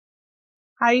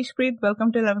Hi, Ishpreet.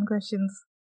 Welcome to 11 Questions.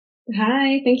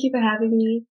 Hi, thank you for having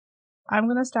me. I'm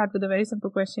going to start with a very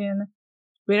simple question.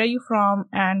 Where are you from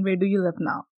and where do you live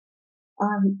now?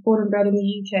 I'm born and bred in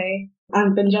the UK.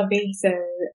 I'm Punjabi, so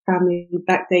family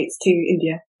backdates to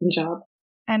India, Punjab.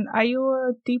 And are you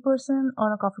a tea person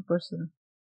or a coffee person?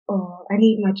 Oh, I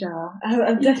need my jar.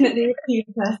 I'm definitely a tea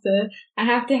person. I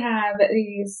have to have at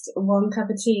least one cup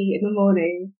of tea in the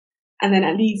morning and then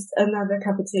at least another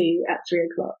cup of tea at 3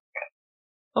 o'clock.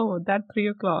 Oh, that 3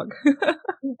 o'clock. You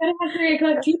gotta have 3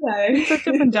 o'clock tea It's such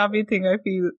a time. Punjabi thing, I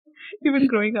feel. Even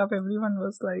growing up, everyone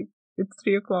was like, it's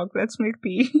 3 o'clock, let's make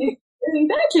tea.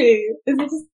 Exactly.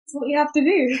 This is what you have to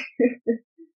do.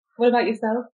 What about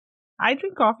yourself? I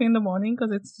drink coffee in the morning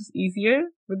because it's just easier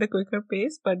with the quicker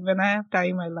pace, but when I have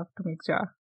time, I love to make cha.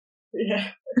 Yeah.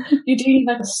 You do need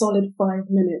like a solid 5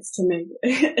 minutes to make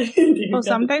Oh, it.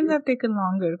 sometimes I've taken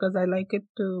longer because I like it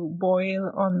to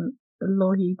boil on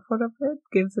low heat for a bit,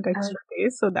 gives it extra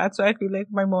taste. So that's why I feel like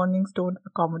my mornings don't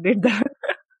accommodate that.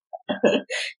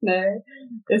 No,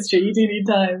 it's true. You do need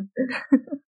time.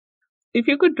 If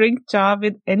you could drink cha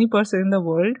with any person in the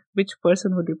world, which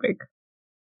person would you pick?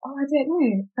 Oh, I don't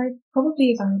know. I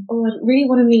probably I really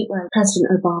want to meet like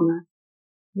President Obama.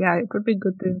 Yeah, it would be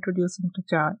good to introduce him to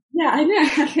cha. Yeah, I know.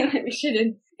 I feel like we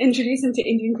should introduce him to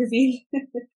Indian cuisine.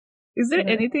 Is there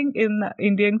Yeah. anything in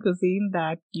Indian cuisine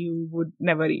that you would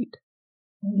never eat?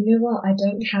 You know what? I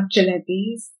don't have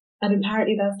jalebis. And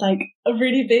apparently that's like a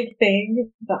really big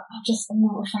thing, but I'm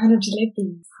not a fan of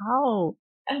jalebis. How?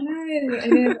 I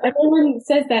know. Everyone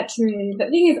says that to me. But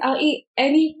the thing is, I'll eat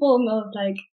any form of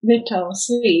like bitter or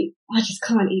sweet. I just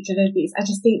can't eat jalebis. I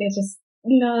just think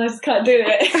no, I just can't do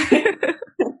it.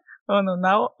 Oh no,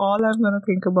 now all I'm gonna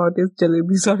think about is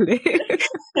jalebis all day.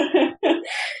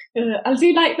 I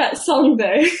do like that song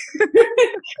though.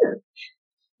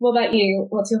 What about you?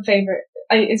 What's your favorite?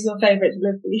 Is your favorite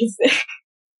jalebis?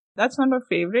 That's not my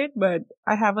favorite, but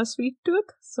I have a sweet tooth,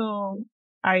 so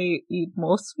I eat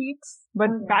most sweets. But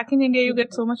Oh, yeah. back in India, you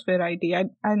get so much variety. I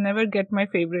never get my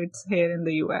favorites here in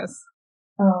the US.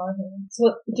 Oh, okay. So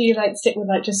what, do you like stick with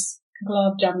like just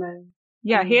gulab jamun?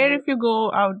 Yeah, here if you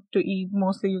go out to eat,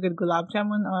 mostly you get gulab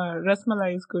jamun or ras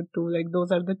malai is good too. Like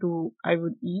those are the two I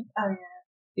would eat. Oh yeah.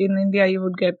 In India, you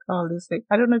would get all this like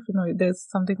I don't know if you know it. There's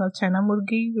something called chana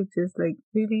murgi, which is like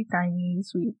really tiny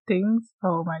sweet things.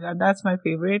 Oh my god, that's my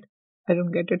favorite. I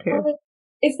don't get it here. Oh,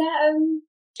 is that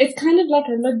it's kind of like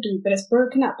a laddu, but it's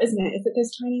broken up, isn't it? Is it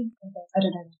this tiny? I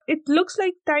don't know. It looks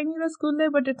like tiny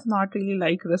rasgulla, but it's not really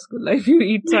like rasgulla if you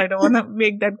eat. So I don't want to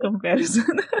make that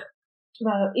comparison.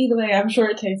 Well, either way, I'm sure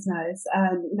it tastes nice,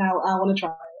 and now I want to try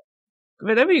it.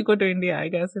 Whenever you go to India, I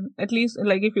guess, and at least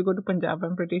like if you go to Punjab,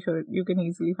 I'm pretty sure you can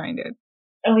easily find it.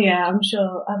 Oh yeah, I'm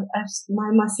sure.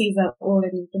 My mussies are all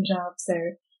in Punjab, so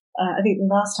I think the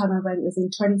last time I went was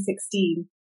in 2016.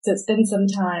 So it's been some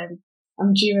time.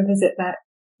 I'm due a visit back.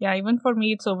 Yeah, even for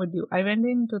me, it's overdue. I went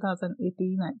in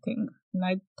 2018, I think, and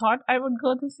I thought I would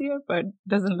go this year, but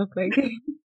doesn't look like it.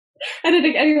 I don't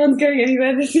think anyone's going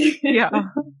anywhere this year. Yeah.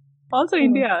 Also, Oh.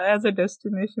 India as a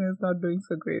destination is not doing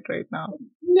so great right now.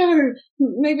 No,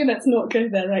 maybe let's not go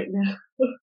there right now.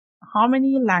 How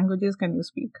many languages can you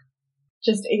speak?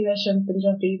 Just English and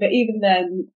Punjabi, but even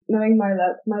then, knowing my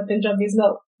luck, my Punjabi is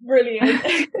not brilliant.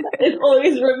 There's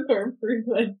always room for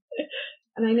improvement.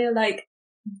 And I know like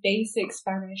basic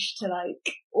Spanish to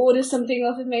like order something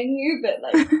off a menu, but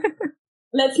like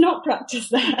let's not practice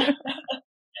that.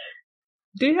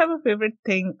 Do you have a favorite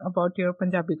thing about your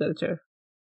Punjabi culture?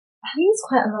 I think it's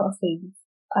quite a lot of things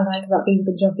I like about being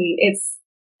Punjabi.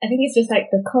 I think it's just like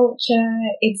the culture,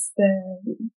 it's the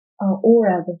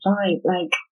aura, the vibe.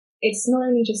 Like, it's not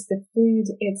only just the food,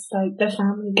 it's like the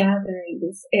family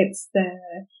gatherings, it's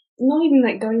not even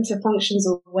like going to functions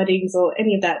or weddings or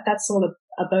any of that. That's all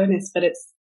a bonus, but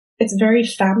it's very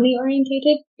family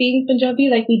orientated being Punjabi.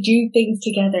 Like, we do things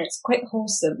together. It's quite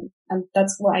wholesome, and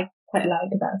that's what I quite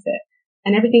like about it.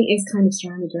 And everything is kind of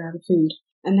surrounded around food.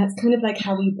 And that's kind of like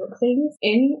how we book things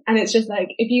in. And it's just like,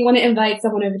 if you want to invite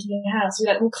someone over to your house,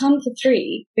 you're like, well, come for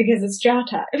 3 because it's jar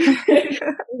time. You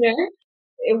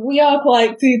know? We are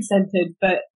quite food centered,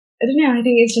 but I don't know. I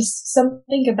think it's just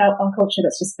something about our culture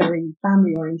that's just very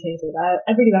family orientated.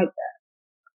 I really like that.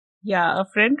 Yeah, a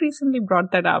friend recently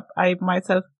brought that up. I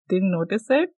myself didn't notice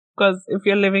it because if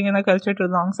you're living in a culture too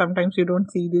long, sometimes you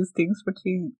don't see these things. But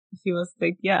she was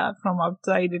like, yeah, from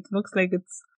outside, it looks like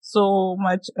it's so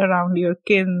much around your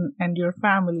kin and your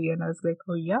family. And I was like,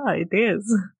 oh yeah, it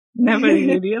is. Never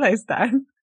really realized that.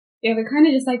 Yeah, we're kind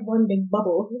of just like one big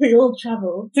bubble. We all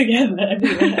travel together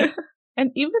everywhere. And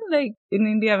even like in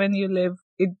India, when you live,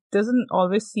 it doesn't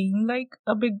always seem like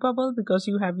a big bubble because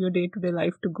you have your day-to-day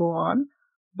life to go on.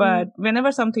 But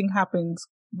whenever something happens,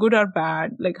 good or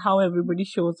bad, like how everybody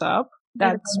shows up,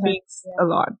 that speaks a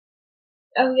lot.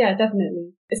 Oh yeah,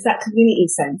 definitely. It's that community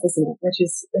sense, isn't it? Which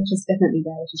is definitely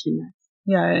there, which is really nice.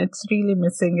 Yeah, it's really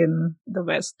missing in the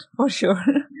West for sure.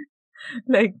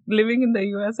 Like living in the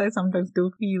US, I sometimes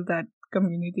do feel that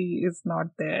community is not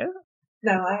there.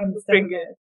 No, I understand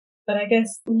it. But I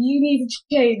guess you need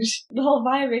to change the whole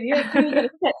environment. You're going to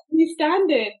set new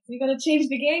standards. You got to change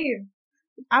the game.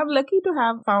 I'm lucky to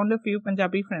have found a few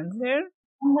Punjabi friends here.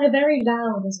 And they're very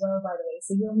loud as well, by the way,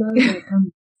 so you'll know when it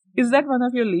comes. Is that one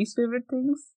of your least favorite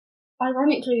things?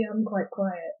 Ironically, I'm quite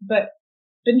quiet, but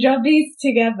Punjabis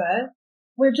together,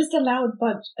 we're just a loud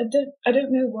bunch. I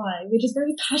don't know why. We're just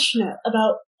very passionate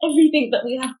about everything that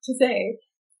we have to say.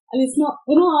 And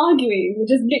we're not arguing. We're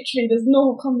just literally, there's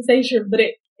no conversation, but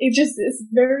it's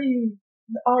very,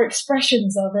 our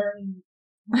expressions are very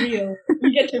real.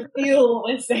 We get to feel what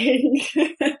we're saying.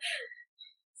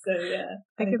 So yeah.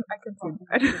 I can see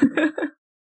that.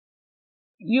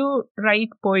 You write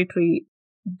poetry.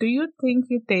 Do you think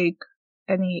you take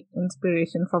any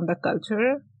inspiration from the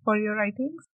culture for your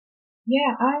writings?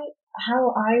 Yeah,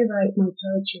 how I write my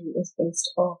poetry is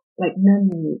based off like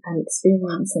memory and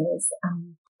experiences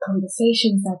and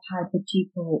conversations I've had with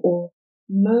people or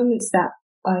moments that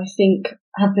I think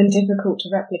have been difficult to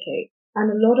replicate.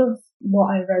 And a lot of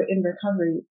what I wrote in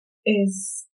recovery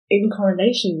is in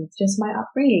correlation with just my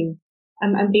upbringing.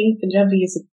 And being Punjabi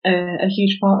is a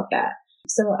huge part of that.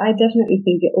 So I definitely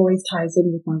think it always ties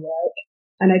in with my work.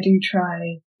 And I do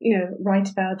try, write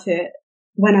about it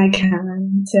when I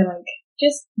can to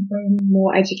just bring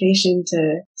more education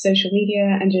to social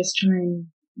media and just try and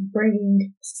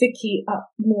bring Sikhi up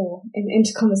more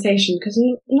into conversation because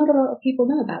not a lot of people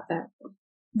know about that.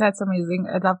 That's amazing.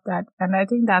 I love that. And I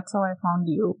think that's how I found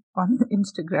you on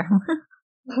Instagram.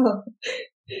 Oh,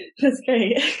 that's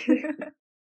great.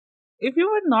 If you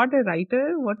were not a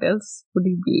writer, what else would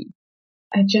you be?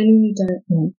 I genuinely don't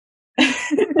know.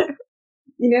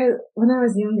 When I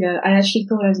was younger, I actually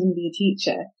thought I was going to be a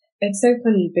teacher. It's so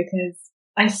funny because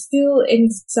I still, in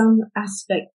some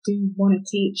aspect, do want to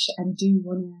teach and do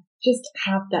want to just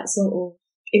have that sort of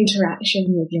interaction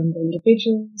with younger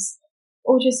individuals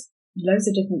or just loads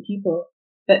of different people.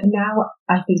 But now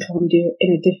I think I want to do it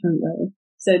in a different way.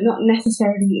 So not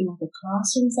necessarily in a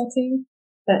classroom setting,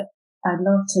 but I'd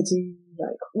love to do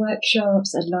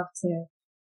workshops. I'd love to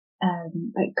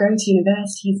go to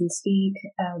universities and speak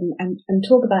and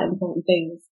talk about important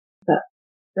things. But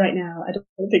right now, I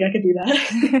don't think I could do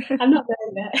that. I'm not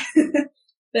there yet.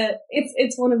 But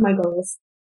it's one of my goals.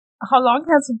 How long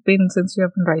has it been since you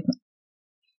have been writing?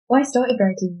 Well, I started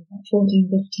writing at 14,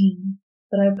 15,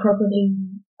 but I probably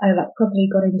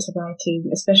got into writing,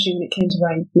 especially when it came to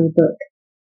writing my book,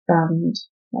 around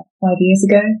 5 years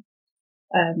ago.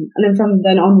 And then from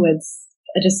then onwards,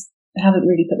 I just haven't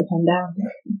really put the pen down.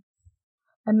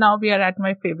 And now we are at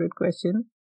my favorite question.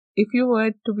 If you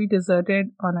were to be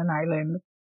deserted on an island,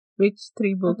 which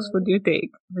 3 books would you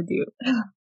take with you?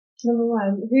 Number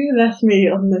one, who left me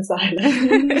on this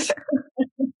island?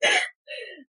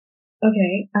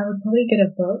 Okay, I would probably get a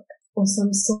book or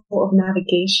some sort of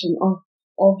navigation of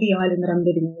the island that I'm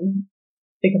living in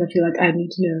because I feel like I need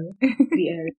to know the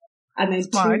area. And then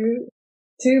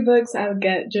two books I would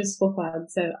get just for fun.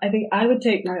 So I think I would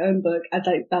take my own book. I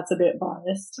think that's a bit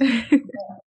biased.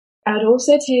 I would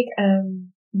also take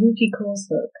Rupi Kaur's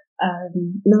book,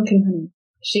 Milk and Honey.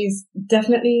 She's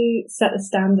definitely set the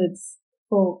standards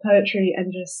for poetry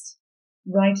and just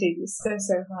writing so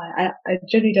high. I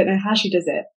generally don't know how she does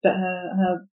it, but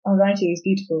her writing is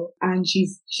beautiful, and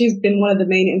she's been one of the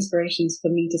main inspirations for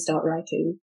me to start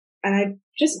writing. And I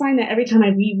just find that every time I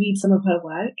reread some of her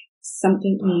work,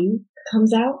 something new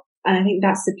comes out, and I think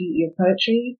that's the beauty of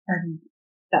poetry, and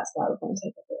that's why I would want to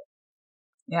take a book.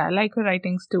 Yeah, I like her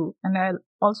writings too. And I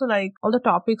also like all the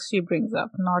topics she brings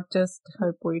up, not just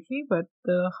her poetry, but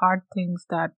the hard things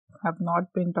that have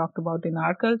not been talked about in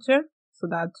our culture. So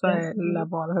that's why I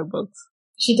love all her books.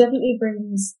 She definitely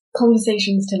brings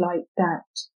conversations to light that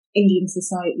Indian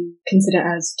society consider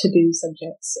as taboo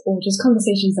subjects, or just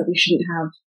conversations that we shouldn't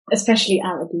have, especially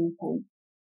out of the open.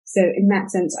 So in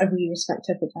that sense, I really respect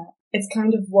her for that. It's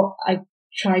kind of what I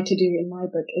try to do in my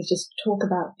book, is just talk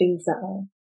about things that are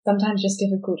sometimes just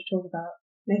difficult to talk about.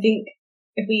 And I think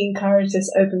if we encourage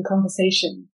this open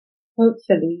conversation,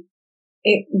 hopefully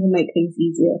it will make things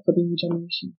easier for the new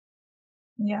generation.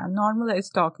 Yeah,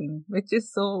 normalize talking, which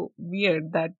is so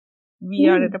weird that we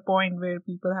are at a point where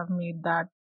people have made that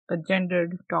a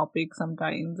gendered topic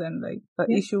sometimes and like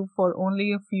an issue for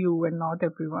only a few and not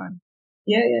everyone.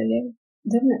 Yeah.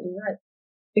 Definitely right.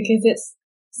 Because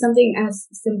something as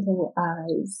simple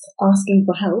as asking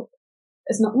for help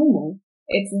is not normal.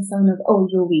 It's a sign of, oh,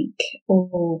 you're weak,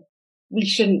 or we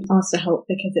shouldn't ask for help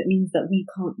because it means that we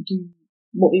can't do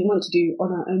what we want to do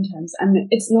on our own terms. And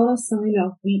it's not a sign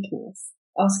of weakness.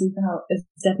 Asking for help is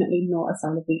definitely not a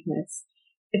sign of weakness.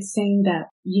 It's saying that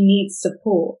you need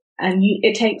support, and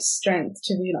it takes strength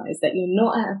to realize that you're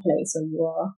not at a place where you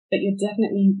are, but you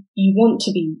want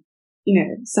to be,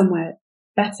 somewhere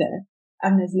better,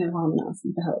 and there's no harm in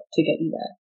asking for help to get you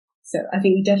there. So I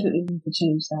think we definitely need to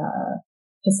change that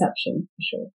perception for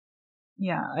sure.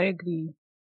 Yeah, I agree.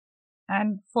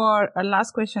 And for a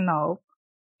last question now,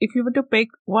 if you were to pick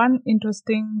one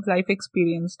interesting life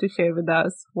experience to share with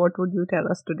us, what would you tell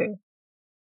us today?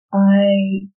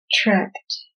 I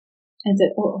trekked, and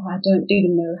I don't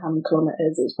even know how many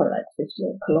kilometers. It's probably like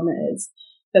 50 kilometers.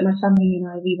 But my family and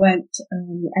I, we went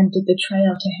and did the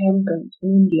trail to Hemkund in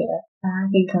India. I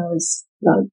think I was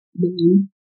like 9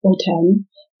 or 10,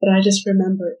 but I just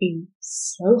remember it being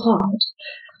so hard.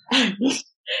 And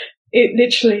it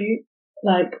literally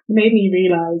made me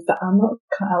realize that I'm not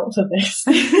cut out for this.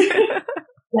 It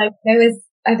was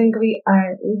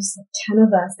 10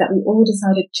 of us that we all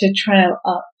decided to trail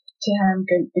up to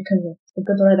Hemkund because of the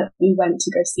Gurdwara that we went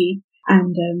to go see.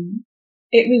 And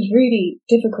it was really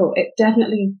difficult. It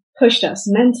definitely pushed us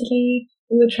mentally.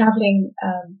 We were traveling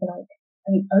for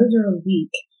over a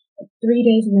week, 3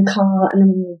 days in the car, and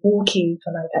then we were walking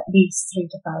for at least 3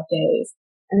 to 5 days,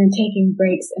 and then taking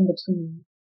breaks in between.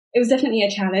 It was definitely a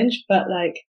challenge, but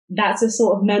that's a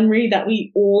sort of memory that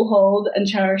we all hold and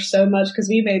cherish so much because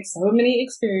we made so many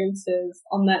experiences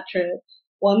on that trip.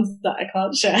 Ones that I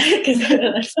can't share because they're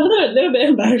a little bit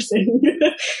embarrassing.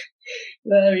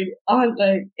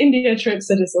 India trips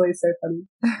are just always so funny.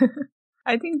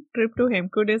 I think trip to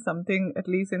Hemkund is something, at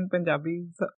least in Punjabi,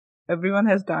 everyone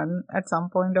has done at some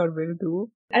point or will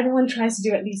do. Everyone tries to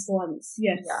do at least once,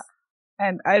 yes. Yeah.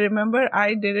 And I remember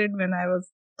I did it when I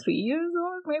was 3 years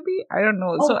old, maybe. I don't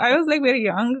know. Oh. So I was very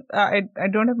young. I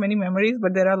don't have many memories,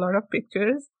 but there are a lot of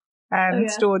pictures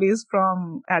and stories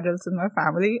from adults in my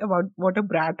family about what a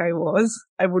brat I was.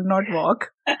 I would not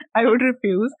walk. I would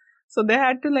refuse. So they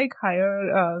had to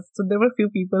hire, so there were a few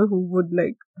people who would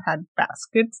had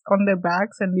baskets on their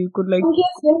backs, and you could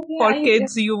for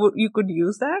kids, you could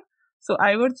use that. So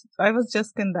I was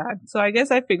just in that. So I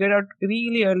guess I figured out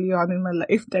really early on in my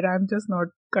life that I'm just not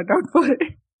cut out for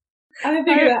it.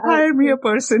 Hire me a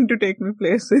person to take me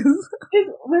places.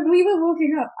 When we were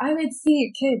walking up, I would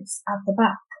see kids at the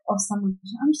back of someone.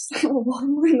 I'm just like, well, why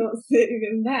am I not sitting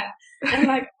in there?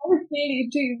 And I was really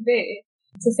too big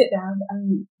to sit down,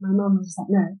 and my mum was just like,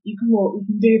 no, you can walk, you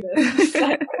can do this.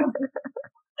 I'm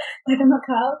not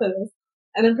cut out for this.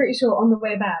 And I'm pretty sure on the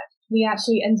way back, we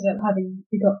actually ended up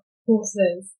we got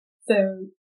horses, so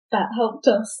that helped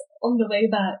us on the way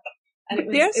back. And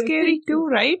they're scary too,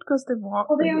 right? Because they walk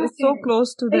so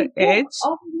close to the edge.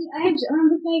 On the edge, and I'm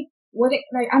just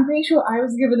I'm pretty sure I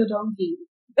was given a donkey.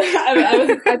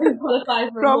 I didn't qualify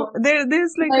for there's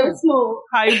a small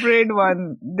hybrid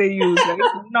one they use, right?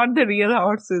 Not the real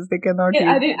horses. They cannot use.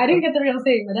 I didn't get the real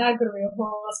thing. My dad got a real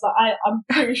horse, but I'm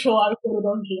pretty sure I was given a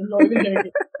donkey. I'm not even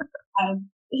joking.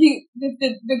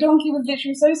 The donkey was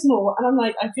literally so small, and I'm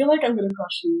like, I feel like I'm going to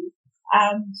crush you.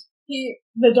 And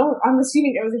I'm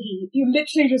assuming it was a he. He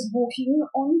literally just walking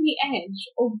on the edge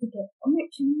of the gate. I'm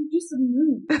like, can you just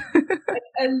move?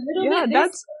 A little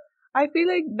bit. I feel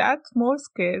like that's more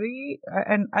scary,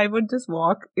 and I would just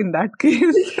walk in that case.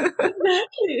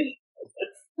 Exactly.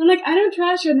 I'm like, I don't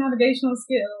trash your navigational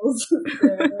skills.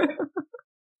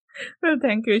 Well,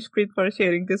 thank you, Ishpreet, for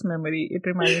sharing this memory. It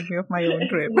reminded me of my own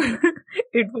trip.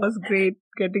 It was great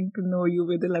getting to know you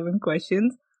with 11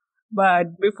 questions.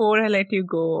 But before I let you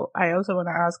go, I also want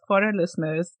to ask for our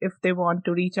listeners, if they want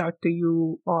to reach out to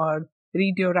you or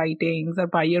read your writings or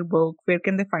buy your book, where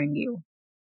can they find you?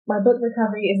 My book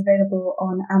Recovery is available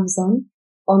on Amazon,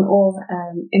 on all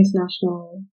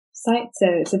international sites. So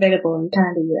it's available in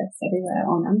Canada, US, everywhere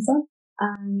on Amazon.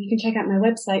 You can check out my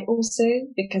website also,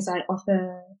 because I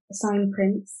offer signed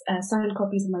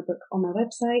copies of my book on my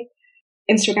website.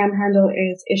 Instagram handle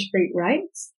is Ishpreet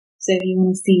Writes. So if you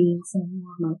want to see some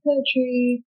more of my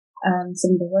poetry,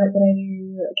 some of the work that I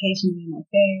do, occasionally my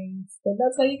face, then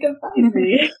that's how you can find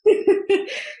me.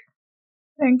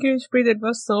 Thank you, Ishpreet. It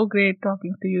was so great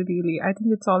talking to you, really. I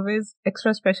think it's always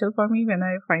extra special for me when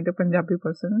I find a Punjabi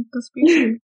person to speak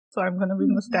to. So I'm going to be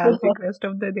nostalgic rest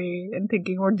of the day and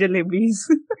thinking about jalebis.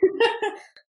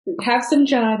 Have some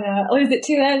jhana. Or is it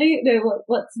too early? No,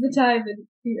 what's the time?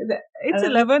 It's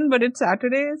 11, but it's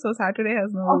Saturday, so Saturday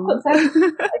has no rules. Okay,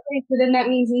 so then that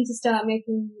means you need to start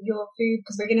making your food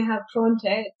because we're going to have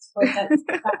pronto. So that's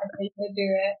Saturday to do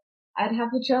it. I'd have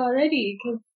the jar already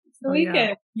because it's the weekend.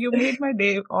 Yeah. You made my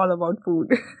day all about food.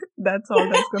 That's all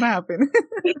that's going to happen.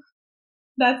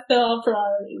 That's still our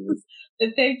priorities. But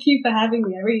thank you for having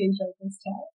me. I really enjoyed this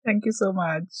chat. Thank you so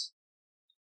much.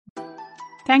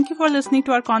 Thank you for listening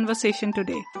to our conversation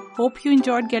today. Hope you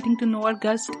enjoyed getting to know our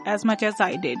guest as much as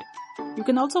I did. You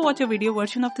can also watch a video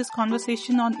version of this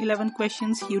conversation on 11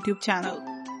 Questions YouTube channel.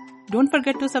 Don't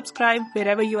forget to subscribe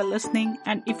wherever you are listening,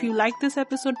 and if you like this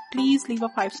episode, please leave a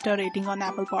 5-star rating on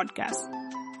Apple Podcasts.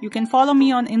 You can follow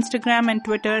me on Instagram and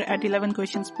Twitter at 11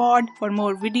 Questions Pod for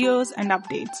more videos and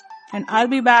updates. And I'll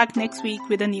be back next week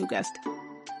with a new guest.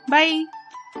 Bye!